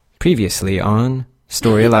Previously on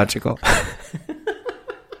Storylogical.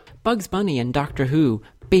 Bugs Bunny and Doctor Who,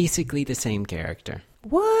 basically the same character.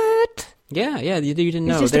 What? Yeah, you didn't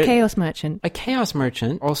know. He's just a chaos merchant. A chaos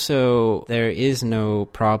merchant. Also, there is no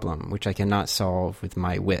problem which I cannot solve with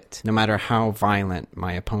my wit. No matter how violent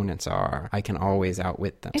my opponents are, I can always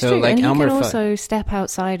outwit them. It's true, like and Elmer he can also step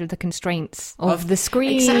outside of the constraints of the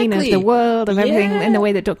screen, exactly. of the world, of everything, in the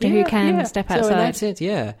way that Doctor Who can step outside. So that's it,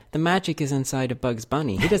 yeah. The magic is inside of Bugs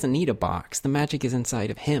Bunny. He doesn't need a box. The magic is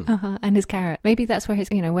inside of him. And his carrot. Maybe that's where his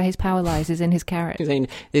power lies, is in his carrot.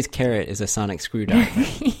 His carrot is a sonic screwdriver.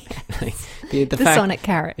 The sonic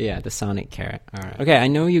carrot. Yeah, the sonic carrot. All right. Okay, I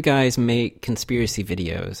know you guys make conspiracy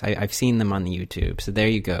videos. I've seen them on the YouTube. So there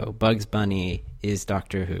you go. Bugs Bunny is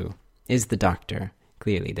Doctor Who. Is the Doctor.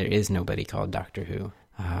 Clearly, there is nobody called Doctor Who.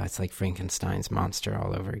 It's like Frankenstein's monster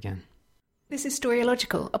all over again. This is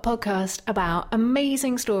Storylogical, a podcast about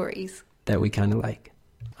amazing stories that we kind of like.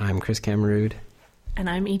 I'm Chris Camerood. And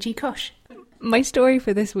I'm E.G. Kosh. My story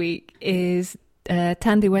for this week is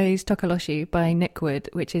Tandiwe's Tokoloshi by Nick Wood,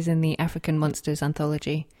 which is in the African Monsters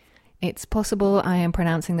anthology. It's possible I am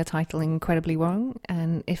pronouncing the title incredibly wrong,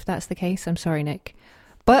 and if that's the case, I'm sorry, Nick.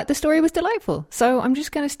 But the story was delightful, so I'm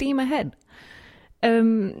just going to steam ahead.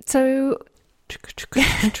 Yeah.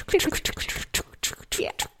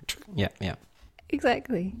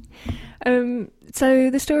 Exactly. So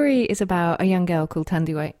the story is about a young girl called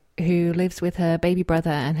Tandiwe who lives with her baby brother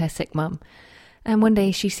and her sick mum. And one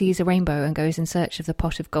day she sees a rainbow and goes in search of the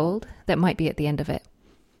pot of gold that might be at the end of it.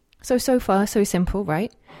 So far, so simple,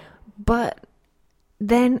 right? But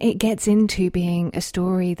then it gets into being a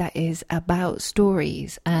story that is about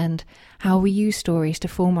stories and how we use stories to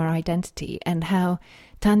form our identity, and how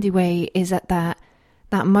Tandiwe is at that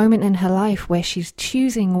moment in her life where she's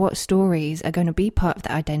choosing what stories are going to be part of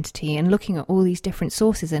that identity and looking at all these different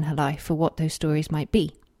sources in her life for what those stories might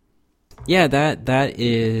be. Yeah, that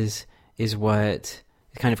is what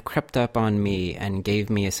kind of crept up on me and gave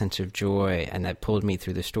me a sense of joy, and that pulled me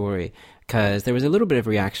through the story, because there was a little bit of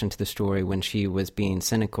reaction to the story when she was being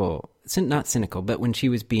not cynical, but when she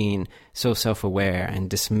was being so self-aware and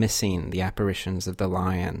dismissing the apparitions of the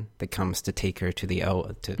lion that comes to take her to the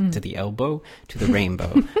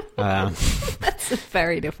rainbow. That's a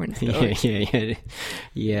very different story.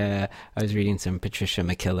 Yeah. I was reading some Patricia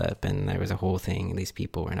McKillop, and there was a whole thing. These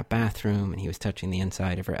people were in a bathroom, and he was touching the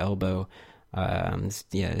inside of her elbow. It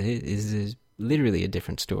is literally a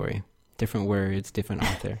different story, different words, different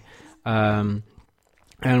author. And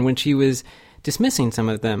when she was dismissing some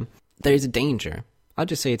of them, there's a danger. I'll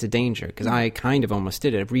just say it's a danger, because I kind of almost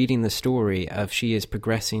did it, of reading the story of she is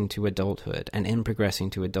progressing to adulthood, and in progressing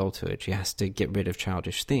to adulthood, she has to get rid of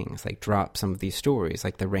childish things, like drop some of these stories,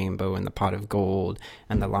 like the rainbow and the pot of gold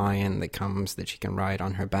and the lion that comes that she can ride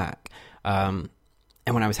on her back.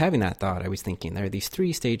 And when I was having that thought, I was thinking there are these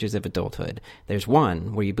 3 stages of adulthood. There's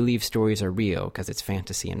 1 where you believe stories are real because it's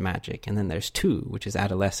fantasy and magic. And then there's 2, which is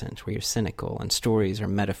adolescence, where you're cynical and stories are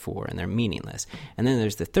metaphor and they're meaningless. And then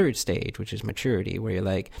there's the 3rd stage, which is maturity, where you're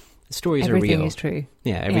like, stories are real. Everything is true.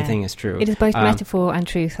 Yeah, everything is true. It is both metaphor and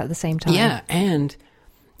truth at the same time. Yeah, and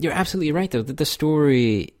you're absolutely right, though, that the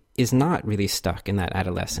story is not really stuck in that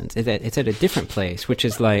adolescence. It's at a different place, which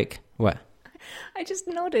is like, what? I just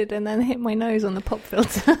nodded and then hit my nose on the pop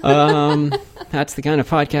filter. That's the kind of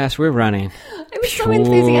podcast we're running. I was so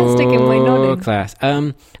enthusiastic in my nodding. Class.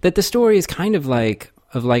 That the story is kind of like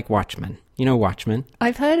Watchmen. You know Watchmen?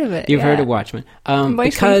 I've heard of it. You've heard of Watchmen.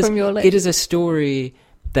 Because from your lips. it is a story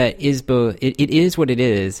that is both, it is what it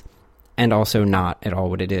is, and also not at all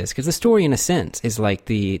what it is. Because the story, in a sense, is like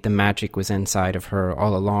the magic was inside of her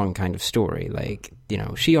all along kind of story. Like,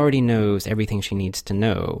 she already knows everything she needs to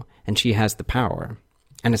know, and she has the power.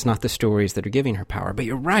 And it's not the stories that are giving her power. But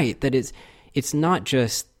you're right, that it's not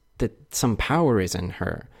just that some power is in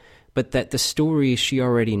her, but that the stories she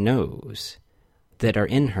already knows that are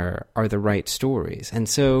in her are the right stories. And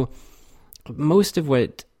so most of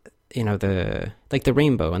what, the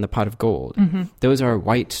rainbow and the pot of gold, those are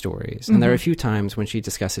white stories. And there are a few times when she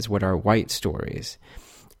discusses what are white stories.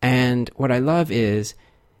 And what I love is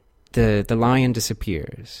the lion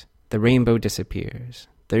disappears, the rainbow disappears,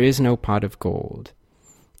 there is no pot of gold.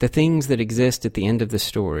 The things that exist at the end of the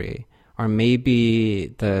story are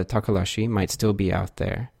maybe the Tokoloshi might still be out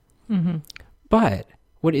there. But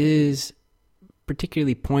what is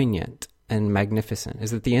particularly poignant and magnificent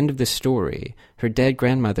is at the end of the story, her dead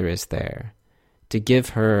grandmother is there to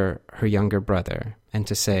give her younger brother and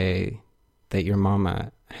to say that your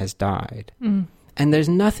mama has died. And there's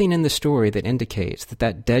nothing in the story that indicates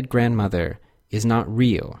that dead grandmother is not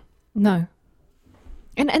real. No.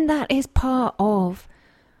 And that is part of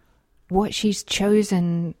what she's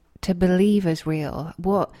chosen to believe as real,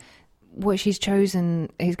 what she's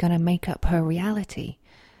chosen is going to make up her reality.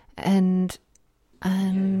 And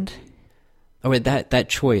that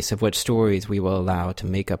choice of what stories we will allow to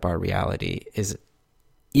make up our reality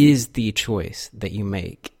is the choice that you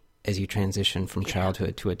make as you transition from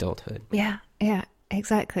childhood to adulthood. Yeah,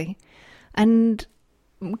 exactly. And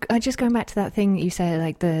I just going back to that thing that you said,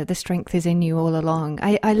 like the strength is in you all along.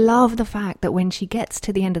 I love the fact that when she gets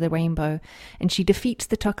to the end of the rainbow and she defeats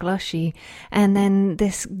the Tokalashi, and then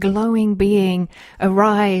this glowing being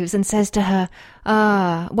arrives and says to her,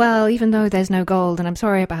 well, even though there's no gold, and I'm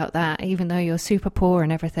sorry about that, even though you're super poor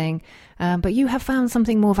and everything, but you have found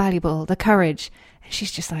something more valuable, the courage. And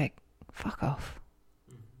she's just like, fuck off.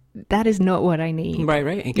 That is not what I need. Right.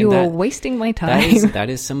 Again, you are wasting my time. That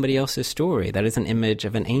is somebody else's story. That is an image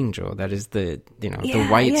of an angel. That is the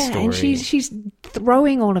white story. And she's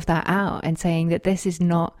throwing all of that out and saying that this is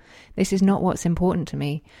not what's important to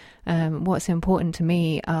me. What's important to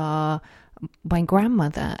me are my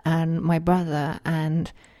grandmother and my brother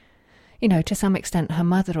and, to some extent her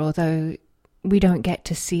mother, although we don't get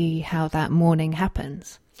to see how that mourning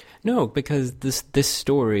happens. No, because this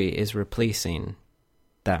story is replacing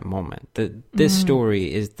that moment. This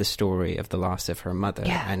story is the story of the loss of her mother,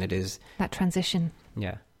 and it is that transition.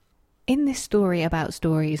 Yeah. In this story about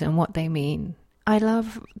stories and what they mean, I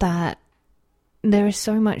love that there is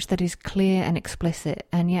so much that is clear and explicit,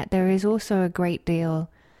 and yet there is also a great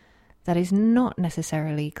deal that is not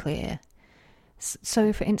necessarily clear.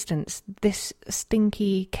 So, for instance, this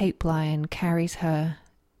stinky Cape Lion carries her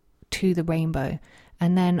to the rainbow,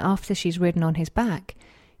 and then after she's ridden on his back,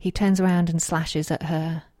 he turns around and slashes at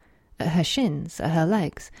her shins, at her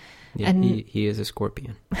legs. Yeah, and he is a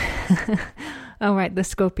scorpion. Oh, right, the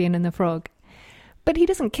scorpion and the frog. But he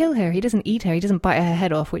doesn't kill her, he doesn't eat her, he doesn't bite her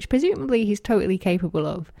head off, which presumably he's totally capable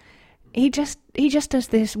of. He just does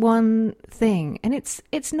this one thing, and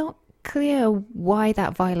it's not clear why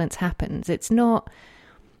that violence happens. It's not,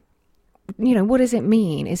 what does it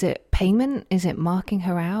mean? Is it payment? Is it marking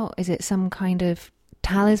her out? Is it some kind of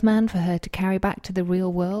talisman for her to carry back to the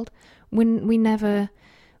real world? When we never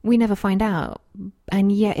find out,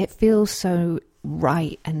 and yet it feels so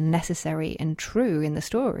right and necessary and true in the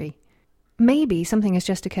story. Maybe something has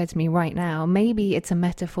just occurred to me right now. Maybe it's a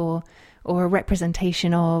metaphor or a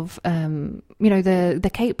representation of,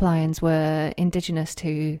 the Cape Lions were indigenous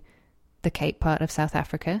to the Cape part of South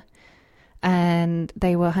Africa, and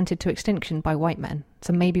they were hunted to extinction by white men.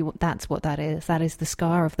 So maybe that's what that is. That is the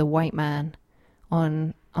scar of the white man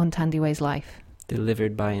on Tandiwe's life.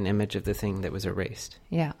 Delivered by an image of the thing that was erased.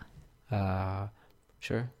 Yeah.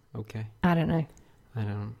 Sure. Okay. I don't know.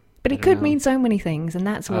 But it could mean so many things, and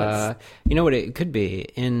that's what's... you know what it could be?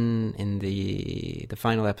 In the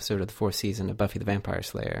final episode of the 4th season of Buffy the Vampire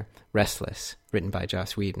Slayer, Restless, written by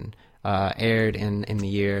Joss Whedon, aired in the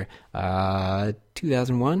year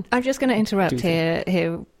 2001. I'm just going to interrupt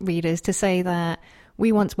here, readers, to say that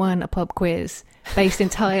we once won a pub quiz based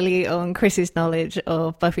entirely on Chris's knowledge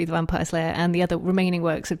of Buffy the Vampire Slayer and the other remaining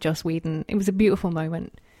works of Joss Whedon. It was a beautiful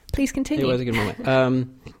moment. Please continue. It was a good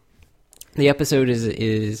moment. The episode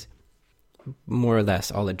is more or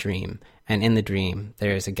less all a dream. And in the dream,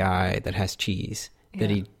 there's a guy that has cheese that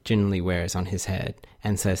he generally wears on his head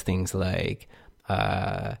and says things like,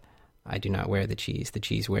 I do not wear the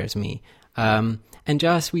cheese wears me. And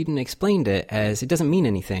Joss Whedon explained it as it doesn't mean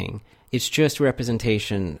anything. It's just a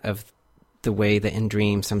representation of the way that in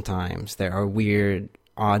dreams sometimes there are weird,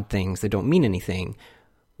 odd things that don't mean anything,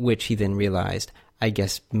 which he then realized, I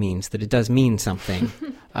guess, means that it does mean something.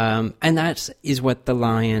 And that is what the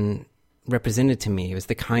lion represented to me. It was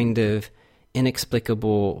the kind of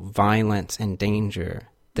inexplicable violence and danger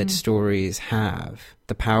that stories have,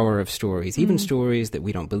 the power of stories, even stories that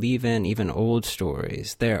we don't believe in, even old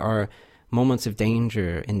stories. There are moments of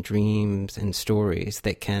danger in dreams and stories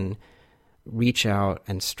that can reach out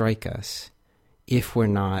and strike us if we're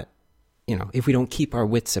not, if we don't keep our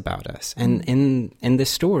wits about us. And in this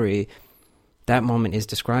story, that moment is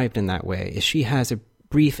described in that way. She has a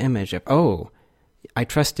brief image of, I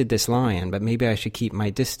trusted this lion, but maybe I should keep my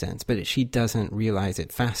distance. But she doesn't realize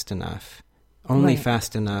it fast enough. Only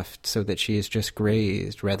fast enough so that she is just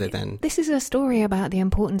grazed rather than... This is a story about the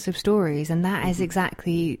importance of stories, and that is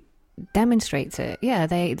exactly demonstrates it. Yeah,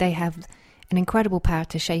 they have an incredible power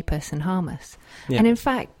to shape us and harm us. Yeah. And in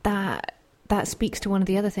fact, that speaks to one of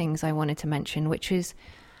the other things I wanted to mention, which is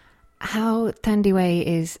how Tandiwe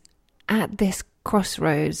is at this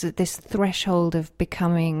crossroads, at this threshold of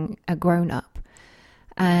becoming a grown-up.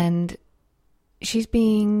 And she's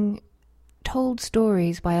being told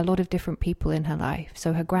stories by a lot of different people in her life.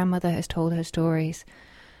 So her grandmother has told her stories.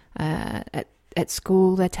 at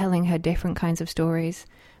school, they're telling her different kinds of stories.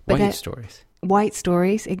 White stories. White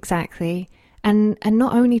stories, exactly. And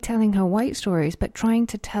not only telling her white stories, but trying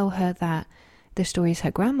to tell her that the stories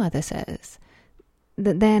her grandmother says,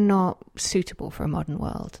 that they're not suitable for a modern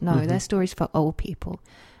world. No, they're stories for old people.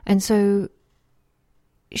 And so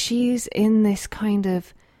she's in this kind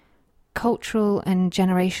of cultural and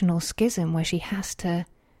generational schism where she has to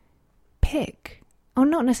pick, or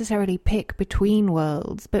not necessarily pick between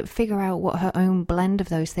worlds, but figure out what her own blend of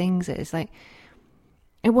those things is. Like,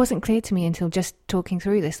 it wasn't clear to me until just talking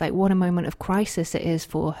through this, like what a moment of crisis it is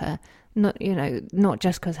for her. Not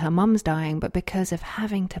just because her mum's dying, but because of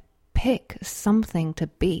having to pick something to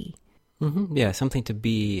be. Mm-hmm. Yeah, something to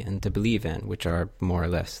be and to believe in, which are more or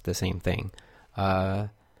less the same thing. Yeah,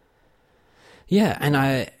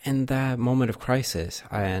 and in that moment of crisis,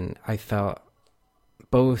 I felt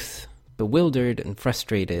both bewildered and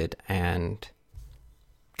frustrated and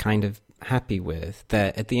kind of happy with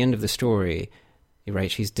that at the end of the story,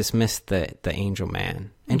 right, she's dismissed the angel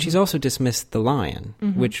man. And she's also dismissed the lion,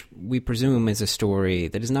 which we presume is a story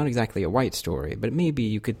that is not exactly a white story, but maybe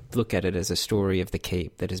you could look at it as a story of the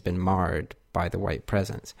Cape that has been marred by the white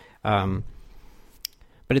presence. But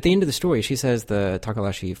at the end of the story, she says the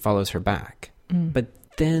Takalashi follows her back. But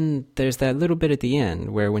then there's that little bit at the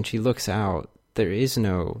end where when she looks out, there is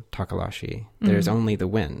no Takalashi. There's only the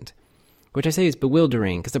wind, which I say is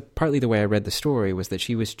bewildering because partly the way I read the story was that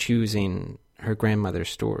she was choosing her grandmother's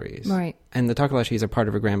stories. Right. And the Takalashis are part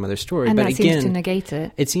of her grandmother's story. And but that again, seems to negate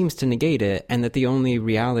it. It seems to negate it, and that the only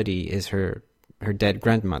reality is her dead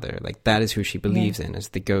grandmother. Like, that is who she believes in, as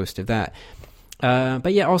the ghost of that.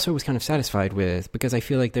 But yeah, also was kind of satisfied with, because I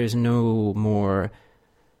feel like there's no more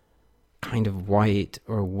kind of white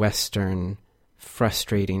or Western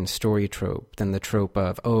frustrating story trope than the trope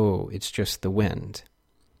of, oh, it's just the wind.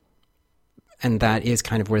 And that is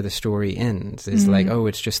kind of where the story ends, is like, oh,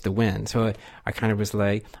 it's just the wind. So I kind of was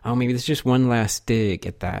like, oh, maybe there's just one last dig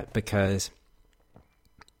at that, because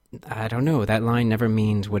I don't know, that line never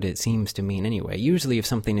means what it seems to mean anyway. Usually if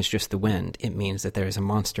something is just the wind, it means that there's a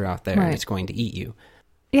monster out there and it's going to eat you.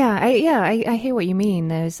 Yeah, I hear what you mean.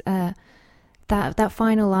 There's that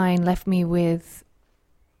final line left me with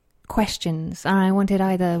questions, and I wanted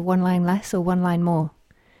either one line less or one line more.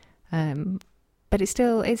 But it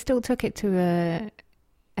still took it to an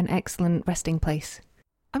excellent resting place.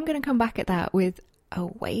 I'm going to come back at that with a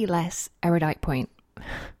way less erudite point.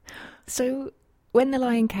 So when the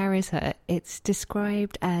lion carries her, it's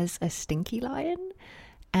described as a stinky lion,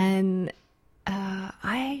 and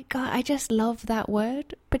I just love that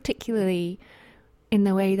word, particularly in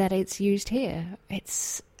the way that it's used here.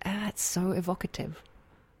 It's so evocative,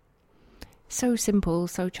 so simple,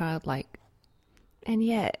 so childlike, and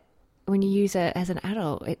yet when you use it as an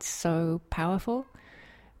adult, it's so powerful.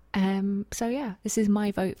 So yeah, this is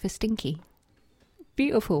my vote for stinky.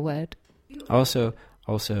 Beautiful word. Also,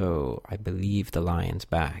 I believe the lion's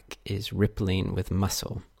back is rippling with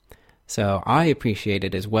muscle. So I appreciate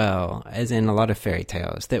it as well, as in a lot of fairy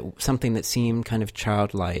tales, that something that seemed kind of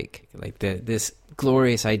childlike, like this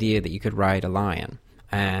glorious idea that you could ride a lion.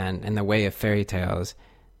 And in the way of fairy tales,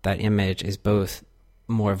 that image is both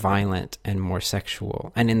more violent and more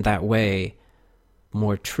sexual, and in that way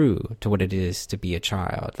more true to what it is to be a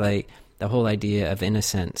child. Like, the whole idea of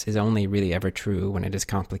innocence is only really ever true when it is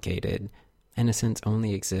complicated. Innocence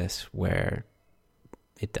only exists where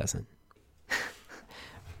it doesn't.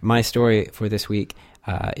 My story for this week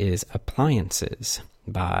is Appliances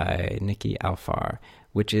by Nikki Alfar,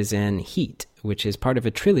 which is in Heat, which is part of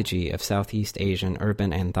a trilogy of Southeast Asian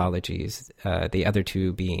urban anthologies, the other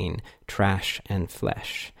two being Trash and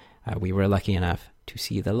Flesh. We were lucky enough to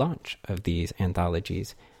see the launch of these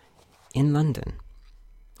anthologies in London,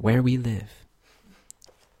 where we live.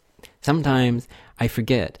 Sometimes I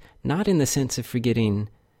forget, not in the sense of forgetting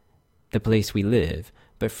the place we live,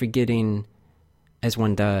 but forgetting, as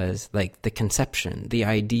one does, like the conception, the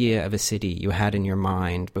idea of a city you had in your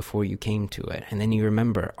mind before you came to it. And then you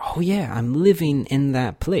remember, oh yeah, I'm living in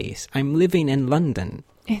that place. I'm living in London.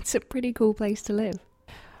 It's a pretty cool place to live.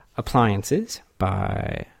 Appliances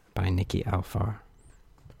by Nikki Alfar.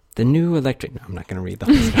 The new electric... No, I'm not going to read the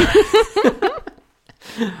whole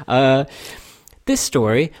story. This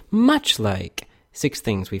story, much like 6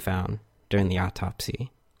 Things We Found During the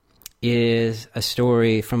Autopsy, is a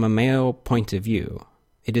story from a male point of view.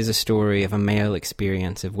 It is a story of a male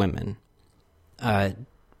experience of women,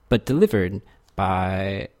 but delivered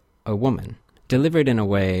by a woman. Delivered in a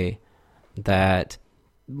way that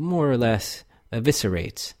more or less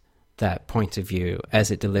eviscerates that point of view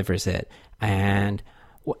as it delivers it. And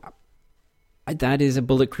That is a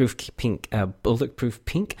bulletproof kink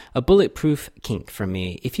for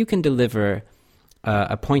me. If you can deliver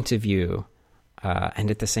a point of view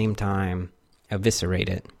and at the same time eviscerate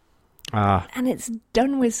it. And it's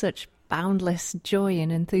done with such boundless joy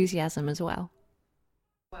and enthusiasm as well.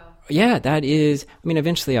 Yeah, that is... I mean,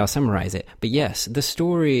 eventually I'll summarize it. But yes, the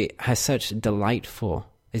story has such delightful...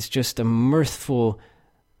 It's just a mirthful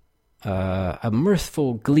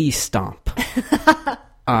glee stomp.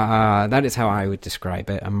 That is how I would describe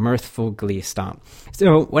it, a mirthful glee stomp.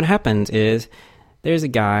 So what happens is there's a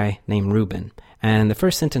guy named Reuben, and the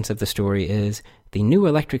first sentence of the story is, the new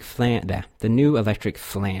electric flan. That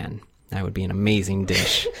would be an amazing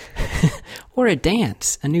dish. Or a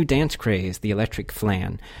new dance craze, the electric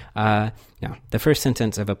flan. No, the first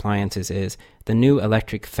sentence of Appliances is, the new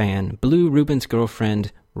electric fan blew Reuben's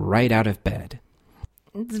girlfriend right out of bed.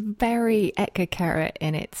 It's very Etka Carrot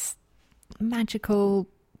in its magical,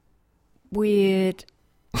 weird...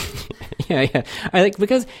 yeah. I like,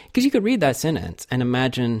 because you could read that sentence and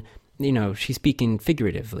imagine... she's speaking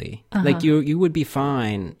figuratively. Like you would be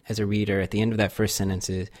fine as a reader at the end of that first sentence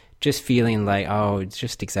is just feeling like, oh, it's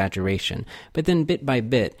just exaggeration. But then bit by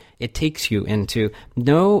bit, it takes you into,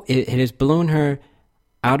 no, it has blown her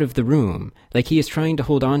out of the room. Like he is trying to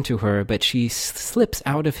hold on to her, but she slips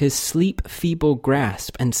out of his sleep-feeble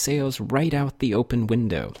grasp and sails right out the open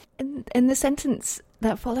window. And the sentence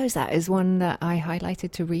that follows that is one that I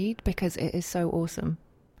highlighted to read because it is so awesome.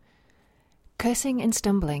 Cursing and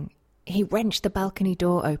stumbling, he wrenched the balcony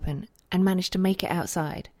door open and managed to make it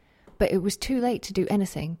outside, but it was too late to do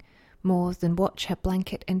anything more than watch her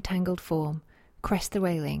blanket-entangled form crest the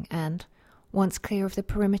railing and, once clear of the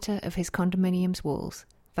perimeter of his condominium's walls,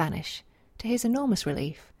 vanish, to his enormous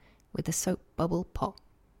relief, with the soap bubble pop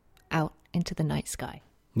out into the night sky.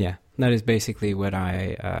 Yeah, that is basically what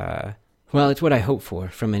it's what I hope for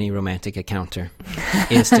from any romantic encounter,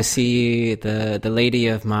 is to see the lady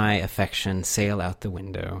of my affection sail out the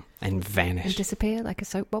window and vanish. And disappear like a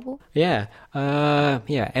soap bubble? Yeah.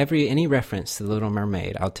 Any reference to The Little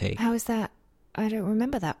Mermaid, I'll take. How is that? I don't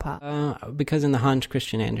remember that part. Because in the Hans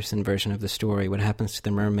Christian Andersen version of the story, what happens to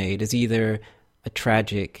the mermaid is either a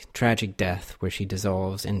tragic death where she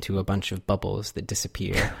dissolves into a bunch of bubbles that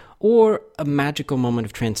disappear, or a magical moment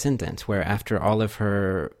of transcendence where after all of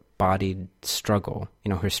her bodied struggle,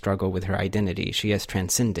 her struggle with her identity, she has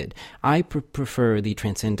transcended. I prefer the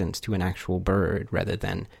transcendence to an actual bird rather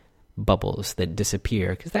than bubbles that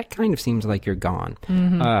disappear, because that kind of seems like you're gone,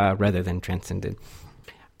 rather than transcended.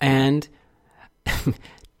 And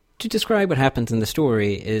to describe what happens in the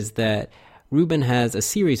story is that Reuben has a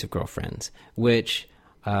series of girlfriends, which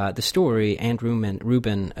the story and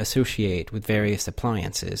Reuben associate with various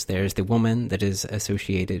appliances. There's the woman that is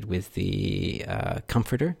associated with the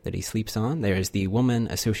comforter that he sleeps on. There's the woman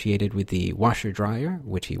associated with the washer-dryer,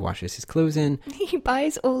 which he washes his clothes in. He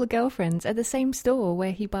buys all the girlfriends at the same store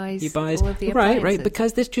where he buys all of the appliances. Right,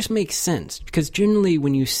 because this just makes sense. Because generally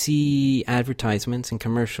when you see advertisements and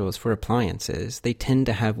commercials for appliances, they tend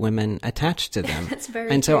to have women attached to them. That's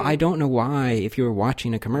very And true. so I don't know why, if you were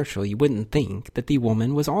watching a commercial, you wouldn't think that the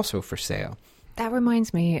woman was also for sale. That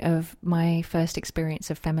reminds me of my first experience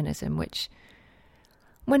of feminism, which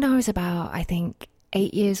when I was about, I think,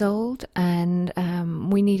 8 years old, and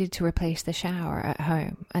we needed to replace the shower at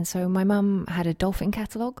home. And so my mum had a Dolphin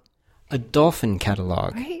catalogue. A Dolphin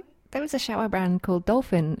catalogue? Right? There was a shower brand called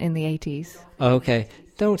Dolphin in the 80s. Okay,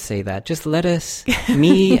 don't say that. Just let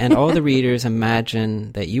me and all the readers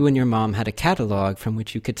imagine that you and your mom had a catalog from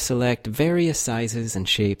which you could select various sizes and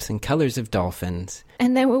shapes and colors of dolphins.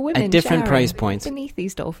 And there were women at different showering price points beneath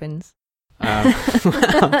these dolphins. That's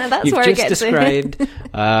You've where just described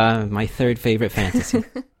my third favorite fantasy.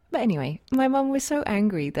 But anyway, my mum was so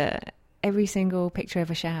angry that every single picture of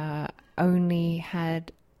a shower only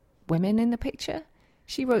had women in the picture.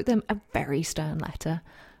 She wrote them a very stern letter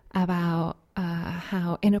about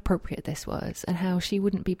how inappropriate this was and how she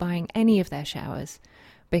wouldn't be buying any of their showers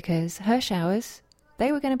because her showers,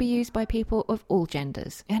 they were going to be used by people of all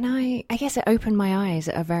genders. And I guess it opened my eyes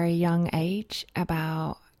at a very young age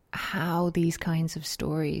about how these kinds of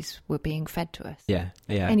stories were being fed to us. Yeah.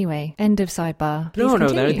 Anyway, end of sidebar. No,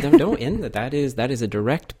 Please don't end it. That is a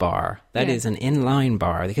direct bar. That is an inline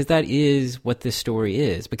bar, because that is what this story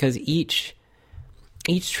is. Because each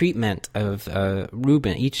treatment of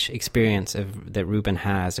Reuben, each experience that Reuben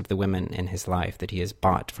has of the women in his life that he has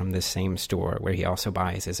bought from this same store where he also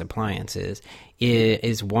buys his appliances,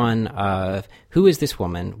 is one of, who is this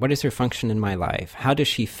woman? What is her function in my life? How does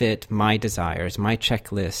she fit my desires, my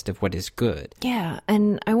checklist of what is good? Yeah,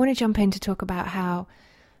 and I want to jump in to talk about how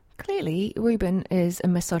clearly Reuben is a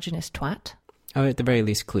misogynist twat. Oh, at the very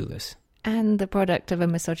least, clueless. And the product of a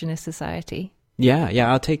misogynist society.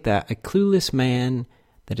 Yeah, I'll take that. A clueless man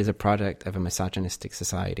that is a product of a misogynistic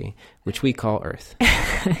society, which we call Earth.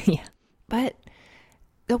 Yeah. But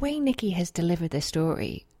the way Nikki has delivered this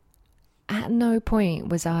story, at no point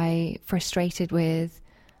was I frustrated with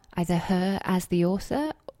either her as the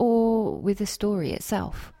author or with the story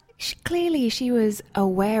itself. Clearly she was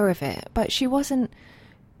aware of it, but she wasn't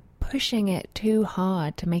pushing it too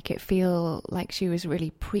hard to make it feel like she was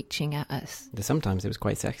really preaching at us. Sometimes it was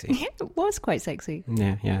quite sexy. Yeah, it was quite sexy.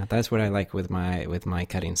 Yeah. That's what I like with my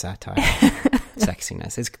cutting satire.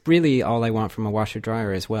 Sexiness. It's really all I want from a washer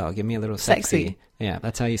dryer as well. Give me a little sexy. Yeah,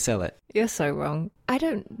 that's how you sell it. You're so wrong. I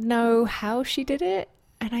don't know how she did it,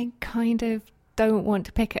 and I kind of don't want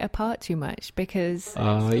to pick it apart too much because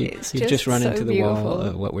it's you've just run so into the beautiful. wall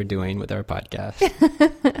of what we're doing with our podcast.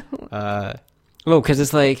 Because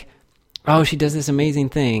it's like, she does this amazing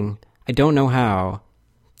thing. I don't know how.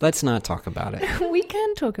 Let's not talk about it. We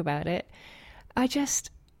can talk about it.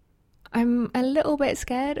 I'm a little bit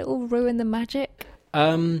scared it will ruin the magic.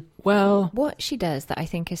 Well, what she does that I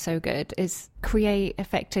think is so good is create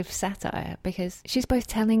effective satire, because she's both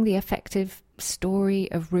telling the effective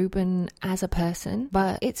story of Ruben as a person,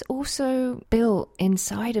 but it's also built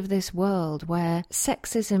inside of this world where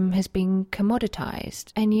sexism has been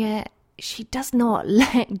commoditized, and yet she does not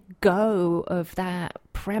let go of that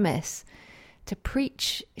premise to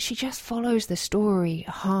preach. She just follows the story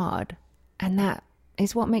hard, and that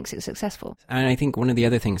is what makes it successful. And I think one of the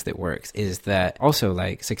other things that works is that also,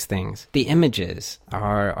 like Six Things, the images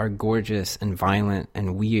are gorgeous and violent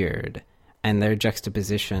and weird, and their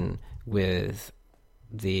juxtaposition with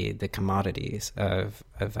the commodities of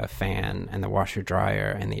a fan and the washer dryer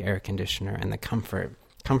and the air conditioner and the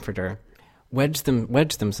comforter wedge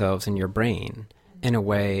themselves in your brain in a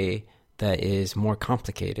way that is more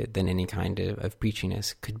complicated than any kind of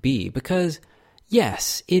preachiness could be. Because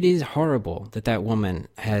yes, it is horrible that woman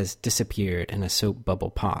has disappeared in a soap bubble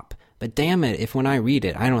pop. But damn it, if when I read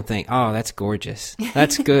it, I don't think, oh, that's gorgeous.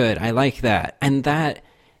 That's good. I like that. And that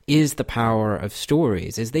is the power of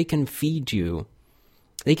stories, is they can feed you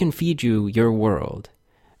your world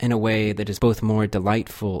in a way that is both more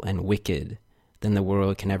delightful and wicked than the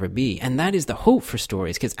world can ever be. And that is the hope for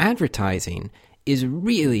stories, because advertising is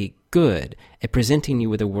really good at presenting you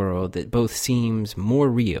with a world that both seems more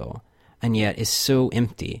real and yet is so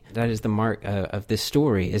empty. That is the mark of this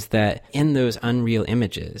story, is that in those unreal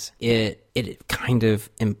images, it kind of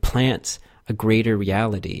implants a greater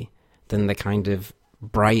reality than the kind of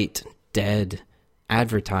bright, dead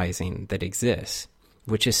advertising that exists,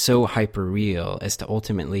 which is so hyper-real as to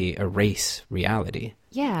ultimately erase reality.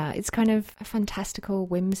 Yeah, it's kind of a fantastical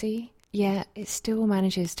whimsy, yet it still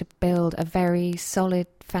manages to build a very solid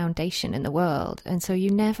foundation in the world. And so you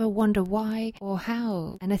never wonder why or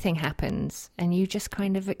how anything happens, and you just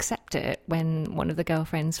kind of accept it when one of the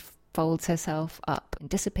girlfriends folds herself up and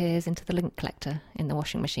disappears into the lint collector in the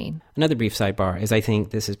washing machine. Another brief sidebar is I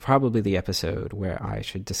think this is probably the episode where I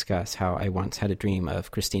should discuss how I once had a dream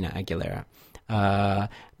of Christina Aguilera.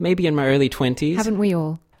 Maybe in my early 20s. Haven't we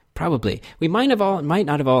all? Probably. We might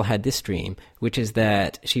not have all had this dream, which is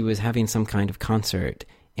that she was having some kind of concert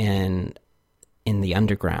in the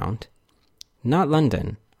underground. Not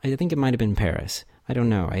London. I think it might have been Paris. I don't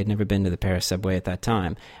know. I had never been to the Paris subway at that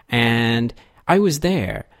time. And I was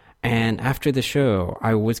there. And after the show,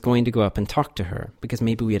 I was going to go up and talk to her because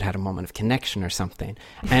maybe we had had a moment of connection or something.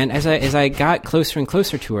 And as I got closer and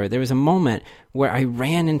closer to her, there was a moment where I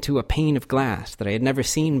ran into a pane of glass that I had never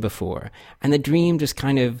seen before. And the dream just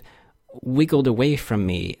kind of wiggled away from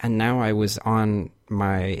me. And now I was in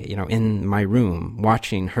my room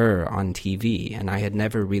watching her on TV. And I had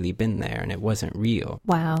never really been there, and it wasn't real.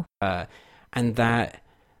 Wow. And that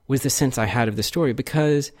was the sense I had of the story,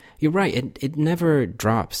 because you're right, it never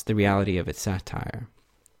drops the reality of its satire.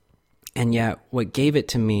 And yet what gave it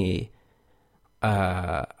to me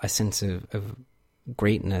a sense of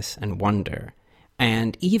greatness and wonder,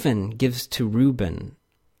 and even gives to Ruben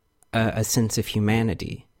a sense of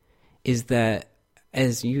humanity, is that,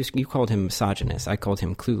 as you called him misogynist, I called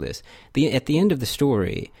him clueless. At the end of the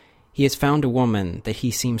story, he has found a woman that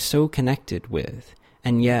he seems so connected with,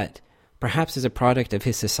 and yet, perhaps as a product of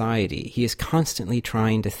his society, he is constantly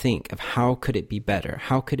trying to think of how could it be better?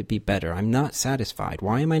 How could it be better? I'm not satisfied.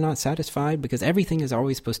 Why am I not satisfied? Because everything is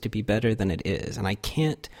always supposed to be better than it is, and I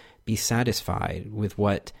can't be satisfied with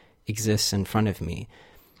what exists in front of me.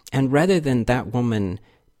 And rather than that woman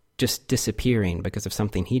just disappearing because of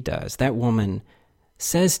something he does, that woman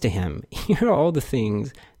says to him, here are all the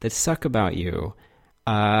things that suck about you,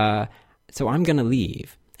 so I'm going to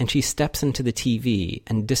leave. And she steps into the TV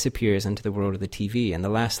and disappears into the world of the TV. And the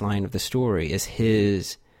last line of the story is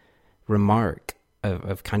his remark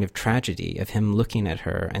of kind of tragedy, of him looking at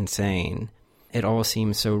her and saying, it all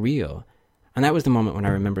seems so real. And that was the moment when I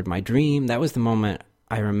remembered my dream. That was the moment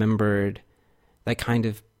I remembered that kind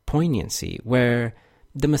of poignancy, where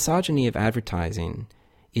the misogyny of advertising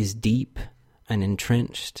is deep and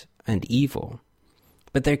entrenched and evil.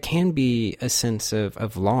 But there can be a sense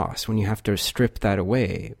of loss when you have to strip that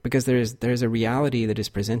away, because there's a reality that is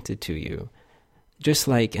presented to you. Just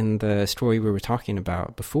like in the story we were talking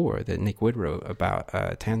about before that Nick Wood wrote about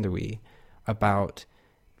Thandiwe, about,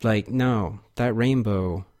 like, no, that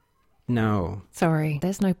rainbow, no. Sorry,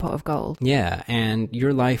 there's no pot of gold. Yeah, and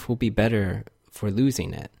your life will be better for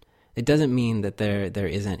losing it. It doesn't mean that there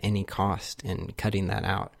isn't any cost in cutting that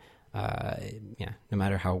out. No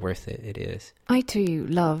matter how worth it is. I too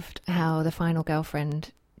loved how the final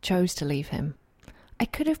girlfriend chose to leave him. I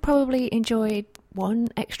could have probably enjoyed one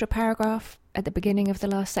extra paragraph at the beginning of the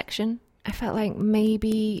last section. I felt like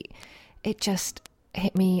maybe it just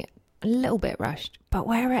hit me a little bit rushed. But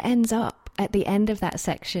where it ends up at the end of that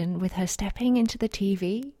section with her stepping into the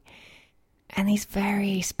TV and these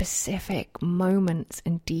very specific moments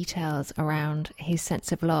and details around his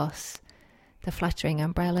sense of loss, the fluttering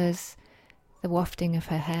umbrellas, the wafting of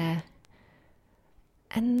her hair,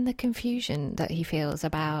 and the confusion that he feels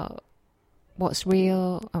about what's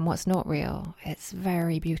real and what's not real. It's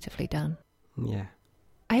very beautifully done. Yeah.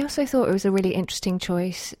 I also thought it was a really interesting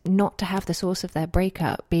choice not to have the source of their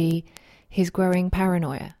breakup be his growing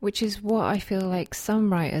paranoia, which is what I feel like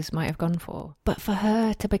some writers might have gone for. But for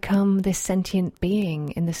her to become this sentient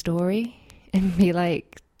being in the story and be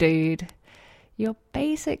like, dude, you're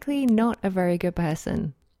basically not a very good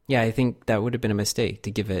person. Yeah, I think that would have been a mistake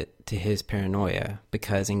to give it to his paranoia,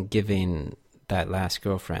 because in giving that last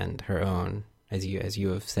girlfriend her own, as you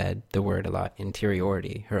have said the word a lot,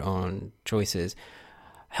 interiority, her own choices,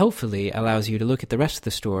 helpfully allows you to look at the rest of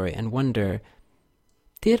the story and wonder,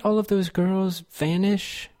 did all of those girls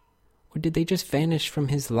vanish? Or did they just vanish from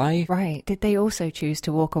his life? Right. Did they also choose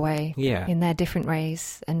to walk away in their different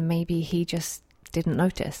ways, and maybe he just didn't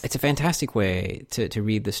notice? It's a fantastic way to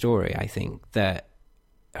read the story, I think, that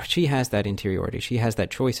she has that interiority, she has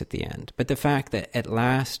that choice at the end. But the fact that at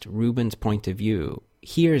last Ruben's point of view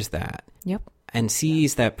hears that and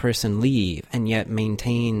sees that person leave and yet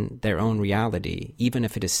maintain their own reality, even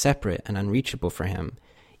if it is separate and unreachable for him,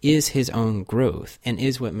 is his own growth, and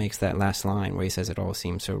is what makes that last line where he says it all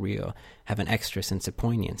seems so real have an extra sense of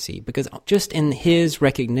poignancy. Because just in his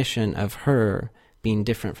recognition of her being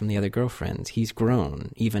different from the other girlfriends, he's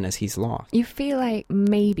grown even as he's lost. You feel like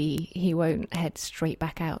maybe he won't head straight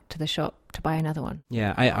back out to the shop to buy another one.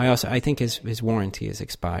 Yeah, I think his warranty is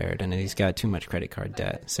expired and he's got too much credit card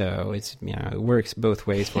debt, so it's, it works both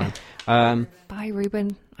ways for him. Bye,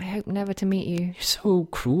 Ruben. I hope never to meet you. You're so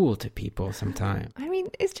cruel to people sometimes. I mean,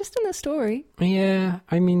 it's just in the story. Yeah,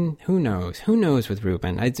 I mean, who knows? Who knows with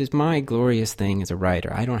Ruben? It's just my glorious thing as a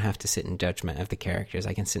writer. I don't have to sit in judgment of the characters.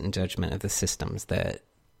 I can sit in judgment of the systems that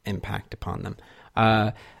impact upon them.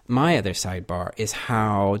 My other sidebar is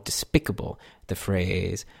how despicable the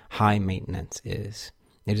phrase high maintenance is.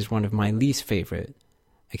 It is one of my least favorite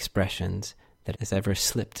expressions that has ever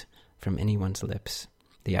slipped from anyone's lips.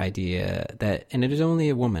 The idea that, and it is only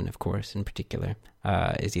a woman, of course, in particular,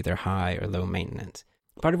 is either high or low maintenance.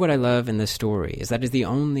 Part of what I love in this story is that is the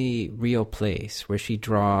only real place where she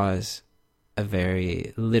draws a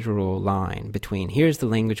very literal line between here's the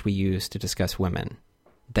language we use to discuss women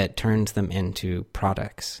that turns them into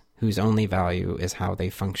products whose only value is how they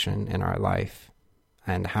function in our life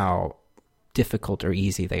and how difficult or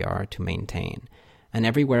easy they are to maintain. And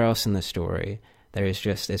everywhere else in the story, there is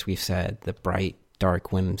just, as we've said, the bright,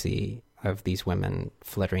 dark whimsy of these women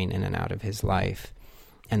fluttering in and out of his life.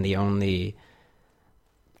 And the only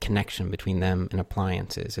connection between them and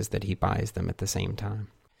appliances is that he buys them at the same time.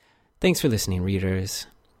 Thanks for listening, readers.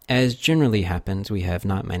 As generally happens, we have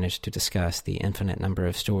not managed to discuss the infinite number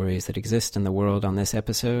of stories that exist in the world on this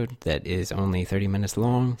episode that is only 30 minutes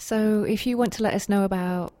long. So if you want to let us know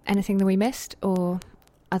about anything that we missed or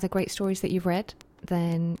other great stories that you've read,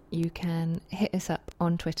 then you can hit us up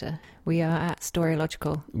on Twitter. We are at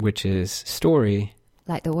Storylogical. Which is story.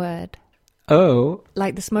 Like the word. Oh.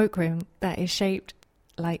 Like the smoke room that is shaped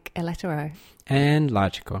like a letter O. And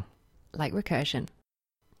logical. Like recursion.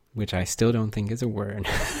 Which I still don't think is a word.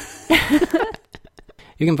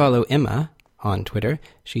 You can follow Emma on Twitter.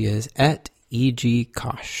 She is at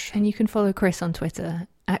EGKosh. And you can follow Chris on Twitter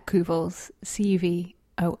at Kuvols, CUVOLS.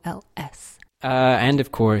 And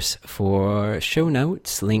of course, for show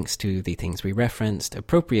notes, links to the things we referenced,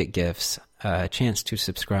 appropriate GIFs, a chance to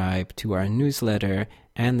subscribe to our newsletter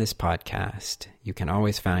and this podcast, you can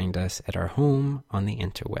always find us at our home on the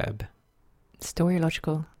interweb.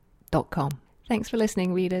 Storylogical.com. Thanks for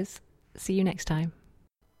listening, readers. See you next time.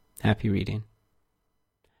 Happy reading.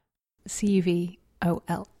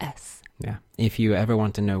 CUVOLS. Yeah. If you ever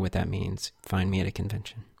want to know what that means, find me at a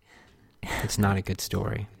convention. It's not a good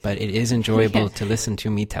story, but it is enjoyable to listen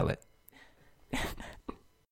to me tell it.